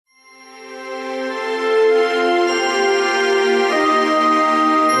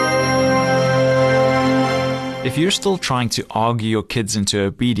If you're still trying to argue your kids into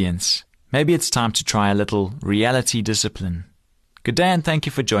obedience, maybe it's time to try a little reality discipline. Good day and thank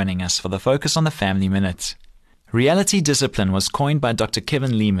you for joining us for the Focus on the Family Minute. Reality discipline was coined by Dr.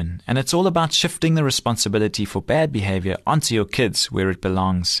 Kevin Leman, and it's all about shifting the responsibility for bad behavior onto your kids where it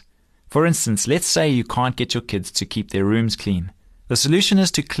belongs. For instance, let's say you can't get your kids to keep their rooms clean. The solution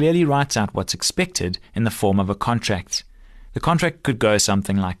is to clearly write out what's expected in the form of a contract. The contract could go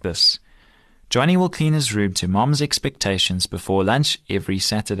something like this. Johnny will clean his room to Mom's expectations before lunch every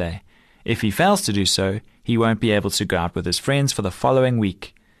Saturday. If he fails to do so, he won't be able to go out with his friends for the following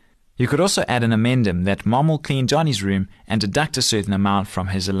week. You could also add an amendment that Mom will clean Johnny's room and deduct a certain amount from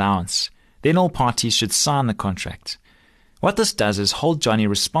his allowance. Then all parties should sign the contract. What this does is hold Johnny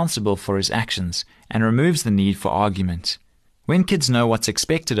responsible for his actions and removes the need for argument. When kids know what's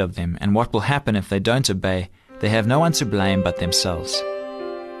expected of them and what will happen if they don't obey, they have no one to blame but themselves.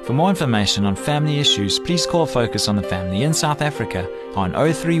 For more information on family issues, please call Focus on the Family in South Africa on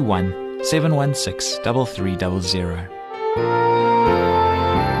 031 716 3300.